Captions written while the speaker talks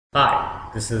Hi,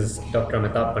 this is Dr.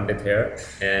 Amitabh Pandit here,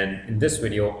 and in this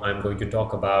video, I'm going to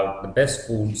talk about the best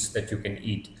foods that you can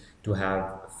eat to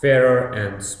have fairer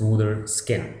and smoother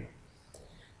skin.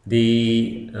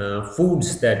 The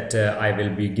foods that I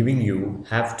will be giving you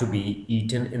have to be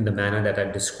eaten in the manner that I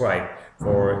described,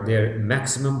 for their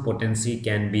maximum potency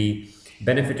can be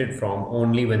benefited from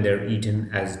only when they're eaten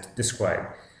as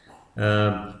described.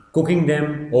 Cooking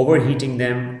them, overheating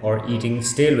them, or eating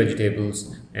stale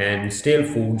vegetables and stale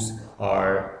foods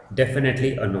are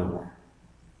definitely a no-no.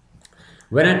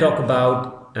 When I talk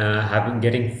about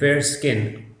getting fair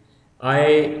skin,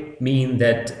 I mean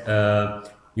that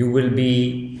you will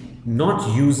be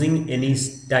not using any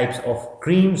types of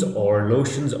creams or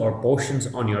lotions or potions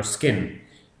on your skin.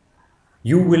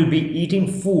 You will be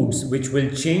eating foods which will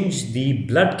change the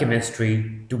blood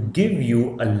chemistry to give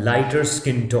you a lighter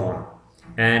skin tone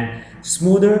and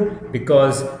smoother,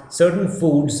 because certain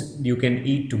foods you can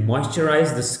eat to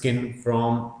moisturize the skin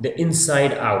from the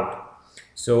inside out.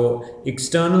 So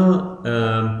external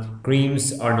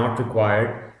creams are not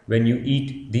required when you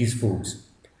eat these foods.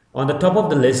 On the top of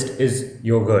the list is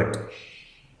yogurt.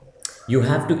 You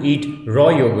have to eat raw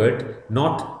yogurt,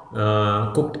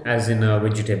 not cooked as in a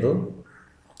vegetable,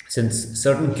 since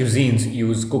certain cuisines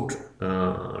use cooked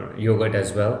yogurt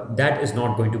as well. That is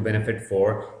not going to benefit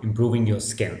for improving your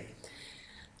skin.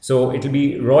 So it will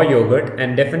be raw yogurt,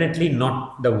 and definitely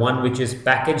not the one which is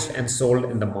packaged and sold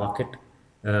in the market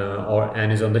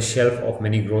and is on the shelf of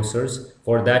many grocers.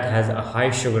 For that has a high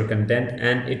sugar content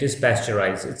and it is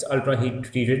pasteurized. It's ultra heat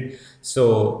treated.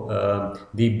 So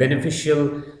the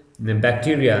beneficial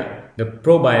bacteria, the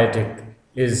probiotic,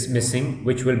 is missing,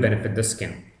 which will benefit the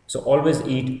skin. So always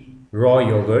eat raw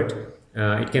yogurt.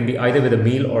 It can be either with a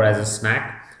meal or as a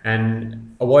snack,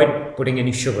 and avoid putting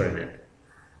any sugar in it.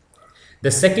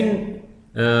 The second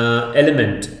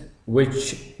element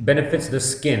which benefits the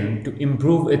skin to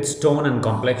improve its tone and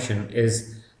complexion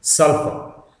is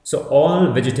sulfur. So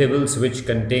all vegetables which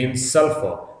contain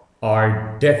sulfur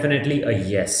are definitely a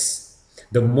yes.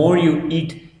 The more you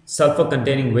eat sulfur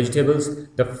containing vegetables,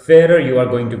 the fairer you are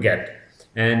going to get.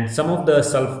 And some of the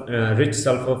rich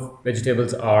sulfur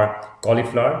vegetables are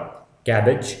cauliflower,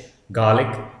 cabbage,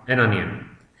 garlic, and onion.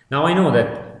 Now I know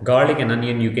that garlic and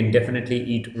onion you can definitely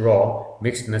eat raw,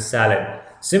 mixed in a salad.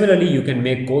 Similarly, you can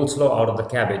make coleslaw out of the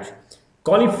cabbage.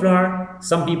 Cauliflower,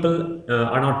 some people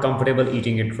are not comfortable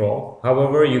eating it raw.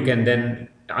 However, you can then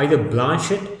either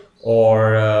blanch it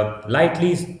or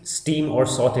lightly steam or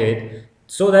saute it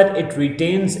so that it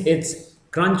retains its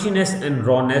crunchiness and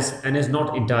rawness and is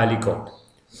not entirely cooked.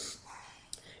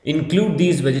 Include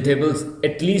these vegetables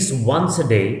at least once a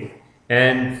day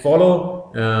and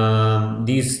follow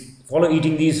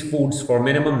eating these foods for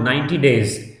minimum 90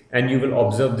 days, and you will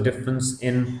observe the difference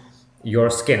in your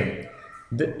skin.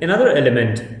 Another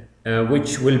element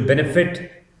which will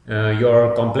benefit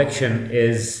your complexion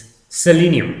is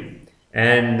selenium,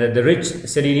 and the rich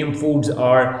selenium foods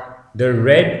are the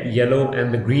red, yellow,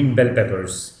 and the green bell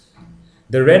peppers.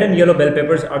 The red and yellow bell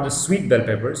peppers are the sweet bell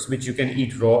peppers, which you can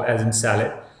eat raw as in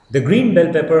salad. The green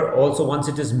bell pepper also, once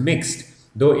it is mixed,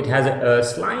 though it has a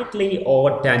slightly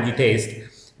odd tangy taste,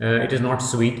 it is not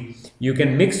sweet. You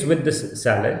can mix with this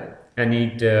salad and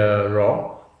eat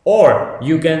raw, or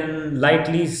you can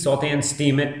lightly saute and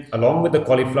steam it along with the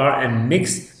cauliflower and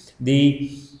mix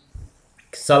the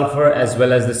sulfur as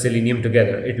well as the selenium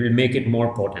together. It will make it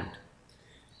more potent.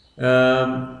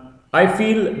 I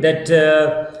feel that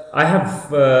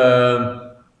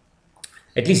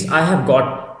at least I have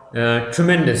got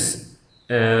tremendous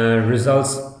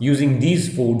results using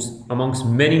these foods amongst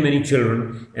many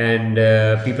children and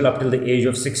people up till the age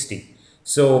of 60.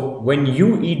 So when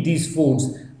you eat these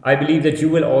foods, I believe that you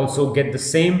will also get the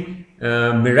same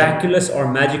miraculous or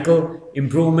magical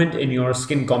improvement in your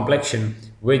skin complexion,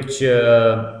 which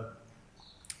you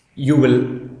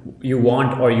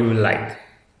want or you will like.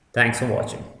 Thanks for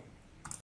watching.